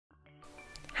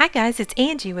Hi guys, it's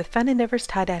Angie with Fun Endeavors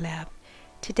Tie-Dye Lab.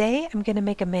 Today I'm going to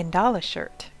make a mandala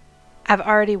shirt. I've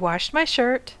already washed my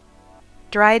shirt,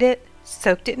 dried it,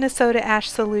 soaked it in a soda ash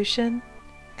solution,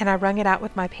 and I wrung it out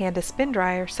with my Panda spin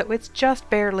dryer so it's just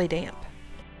barely damp.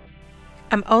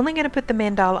 I'm only going to put the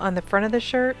mandala on the front of the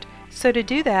shirt, so to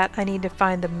do that I need to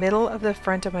find the middle of the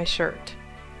front of my shirt.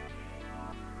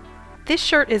 This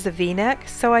shirt is a V-neck,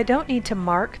 so I don't need to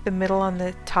mark the middle on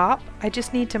the top, I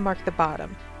just need to mark the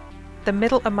bottom. The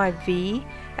middle of my V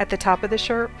at the top of the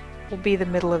shirt will be the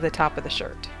middle of the top of the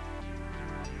shirt.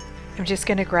 I'm just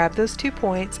going to grab those 2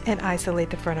 points and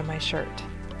isolate the front of my shirt.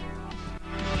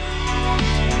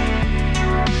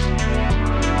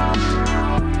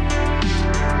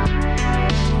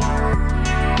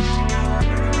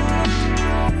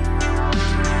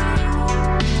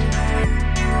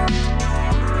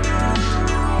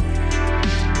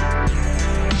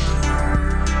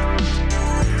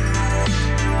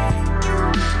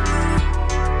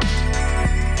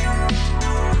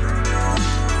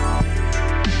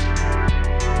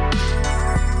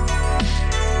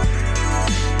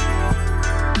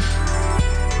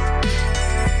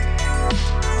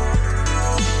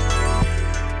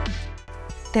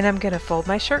 Then I'm going to fold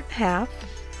my shirt in half.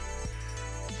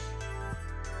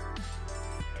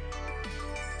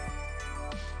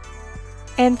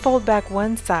 And fold back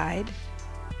one side.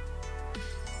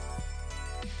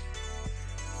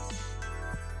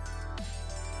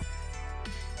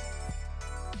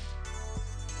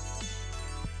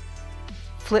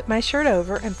 Flip my shirt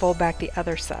over and fold back the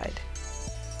other side.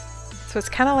 So it's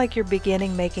kind of like you're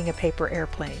beginning making a paper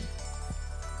airplane.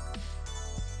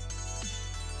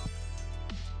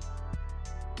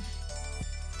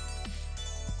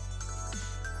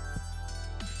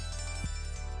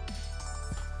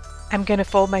 I'm going to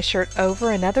fold my shirt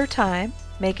over another time,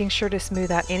 making sure to smooth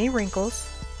out any wrinkles.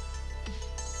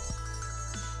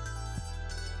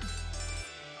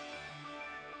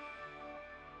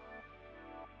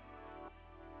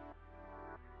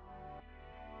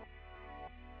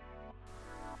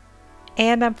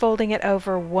 And I'm folding it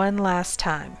over one last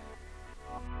time.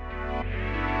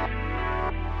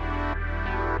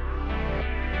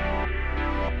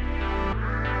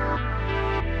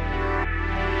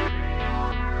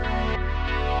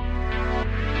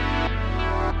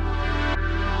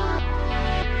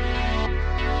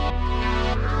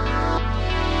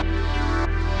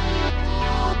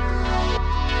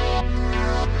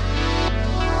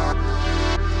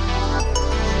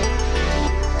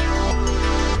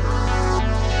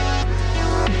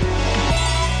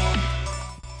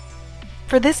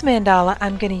 For this mandala,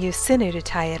 I'm going to use sinew to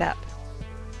tie it up.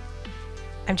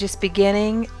 I'm just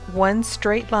beginning one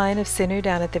straight line of sinew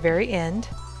down at the very end.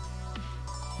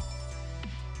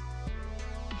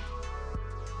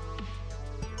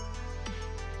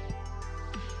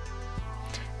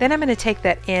 Then I'm going to take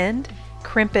that end,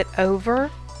 crimp it over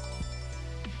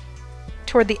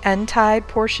toward the untied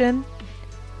portion,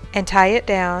 and tie it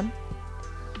down.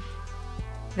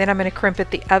 Then I'm going to crimp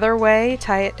it the other way,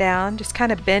 tie it down, just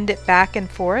kind of bend it back and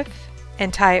forth,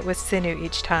 and tie it with sinew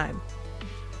each time.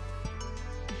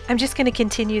 I'm just going to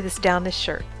continue this down this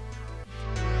shirt.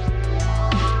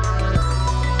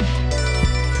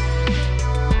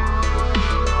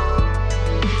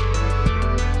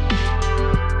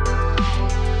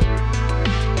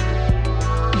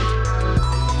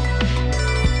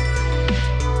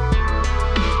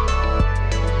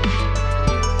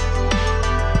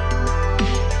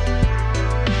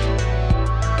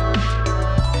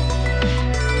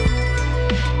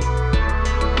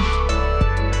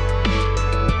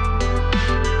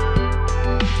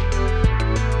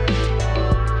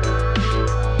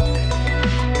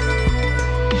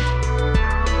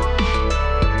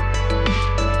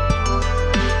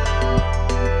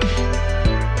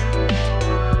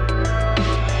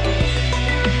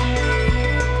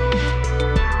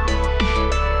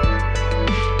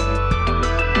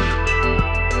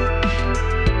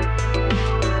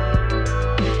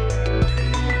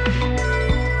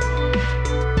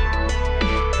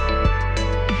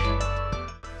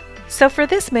 So for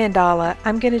this mandala,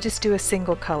 I'm going to just do a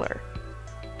single color.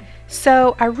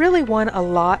 So I really want a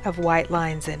lot of white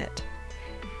lines in it.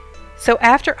 So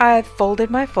after I've folded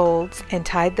my folds and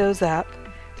tied those up,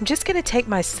 I'm just going to take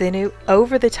my sinew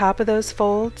over the top of those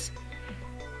folds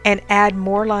and add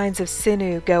more lines of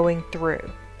sinew going through.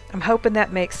 I'm hoping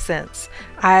that makes sense.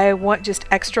 I want just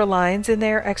extra lines in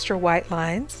there, extra white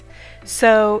lines.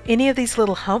 So any of these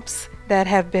little humps that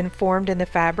have been formed in the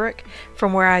fabric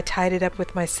from where I tied it up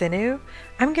with my sinew,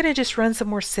 I'm going to just run some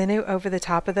more sinew over the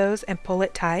top of those and pull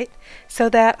it tight so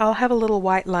that I'll have a little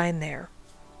white line there.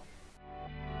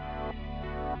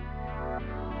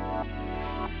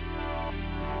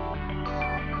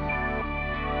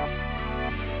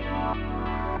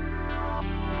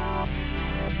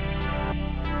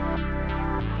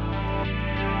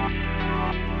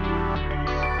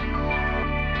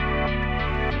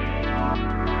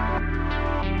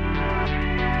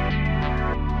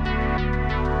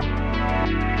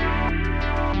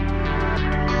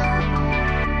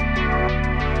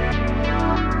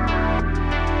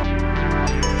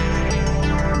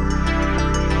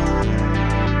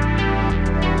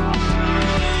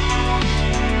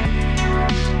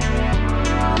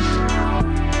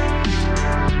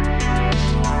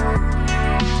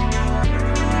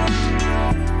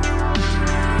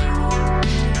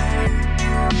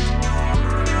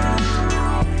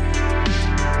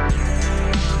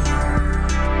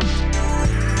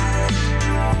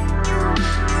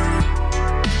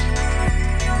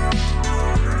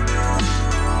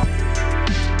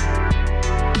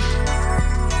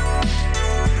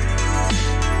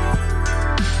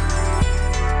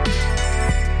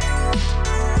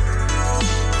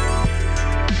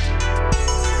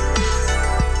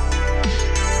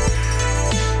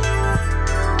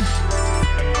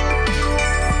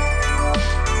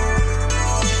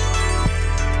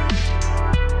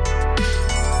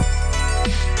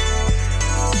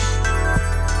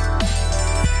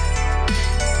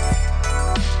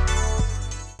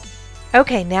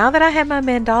 Okay, now that I have my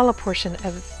mandala portion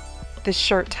of the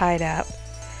shirt tied up,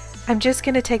 I'm just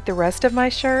going to take the rest of my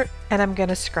shirt and I'm going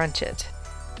to scrunch it.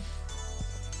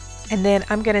 And then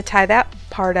I'm going to tie that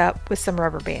part up with some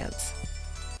rubber bands.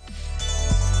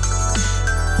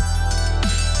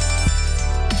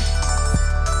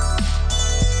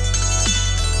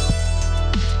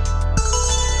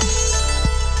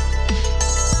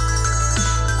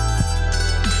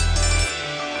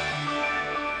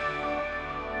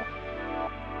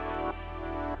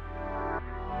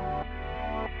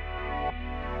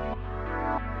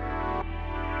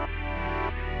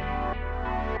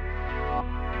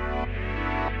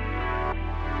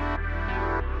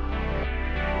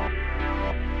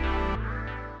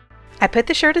 I put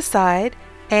the shirt aside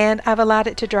and I've allowed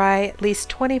it to dry at least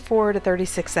 24 to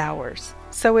 36 hours,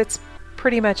 so it's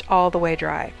pretty much all the way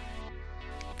dry.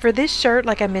 For this shirt,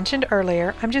 like I mentioned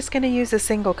earlier, I'm just going to use a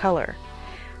single color.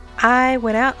 I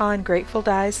went out on Grateful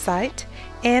Dye's site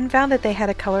and found that they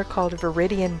had a color called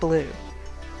Viridian Blue.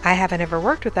 I haven't ever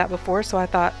worked with that before, so I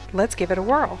thought, let's give it a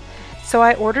whirl. So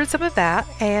I ordered some of that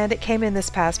and it came in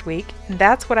this past week, and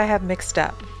that's what I have mixed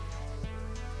up.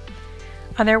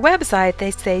 On their website, they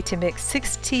say to mix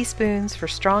 6 teaspoons for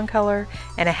strong color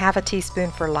and a half a teaspoon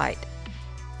for light.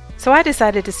 So I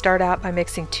decided to start out by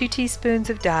mixing 2 teaspoons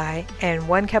of dye and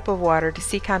 1 cup of water to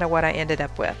see kind of what I ended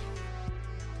up with.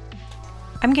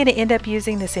 I'm going to end up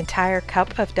using this entire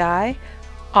cup of dye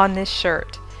on this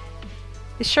shirt.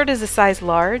 This shirt is a size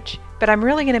large, but I'm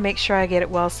really going to make sure I get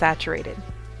it well saturated.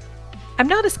 I'm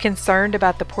not as concerned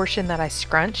about the portion that I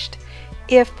scrunched.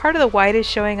 If part of the white is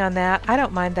showing on that, I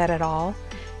don't mind that at all,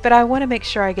 but I want to make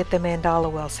sure I get the mandala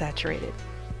well saturated.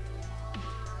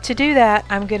 To do that,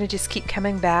 I'm going to just keep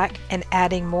coming back and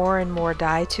adding more and more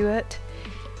dye to it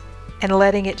and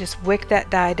letting it just wick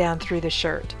that dye down through the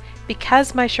shirt.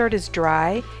 Because my shirt is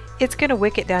dry, it's going to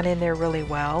wick it down in there really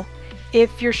well.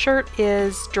 If your shirt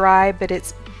is dry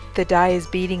but the dye is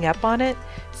beading up on it,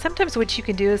 sometimes what you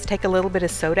can do is take a little bit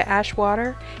of soda ash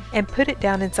water and put it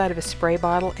down inside of a spray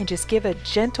bottle and just give a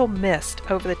gentle mist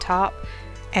over the top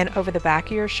and over the back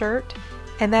of your shirt,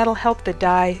 and that'll help the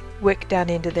dye wick down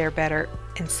into there better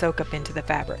and soak up into the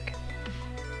fabric.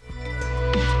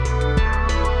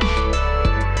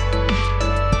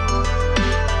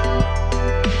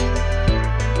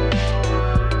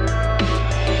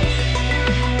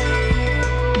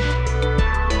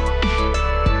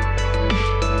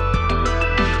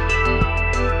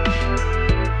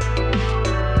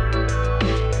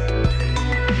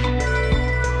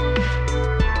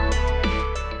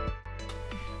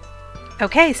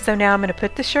 Okay, so now I'm going to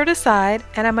put the shirt aside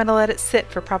and I'm going to let it sit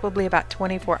for probably about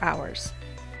 24 hours.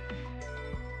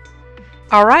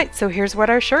 Alright, so here's what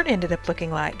our shirt ended up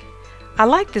looking like. I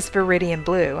like this Viridian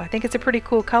Blue. I think it's a pretty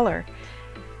cool color.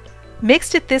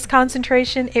 Mixed at this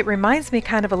concentration, it reminds me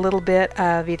kind of a little bit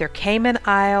of either Cayman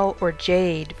Isle or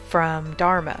Jade from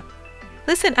Dharma.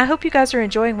 Listen, I hope you guys are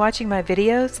enjoying watching my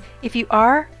videos. If you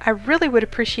are, I really would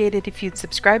appreciate it if you'd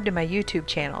subscribe to my YouTube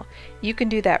channel. You can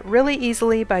do that really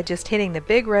easily by just hitting the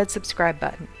big red subscribe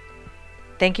button.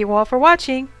 Thank you all for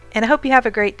watching, and I hope you have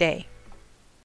a great day.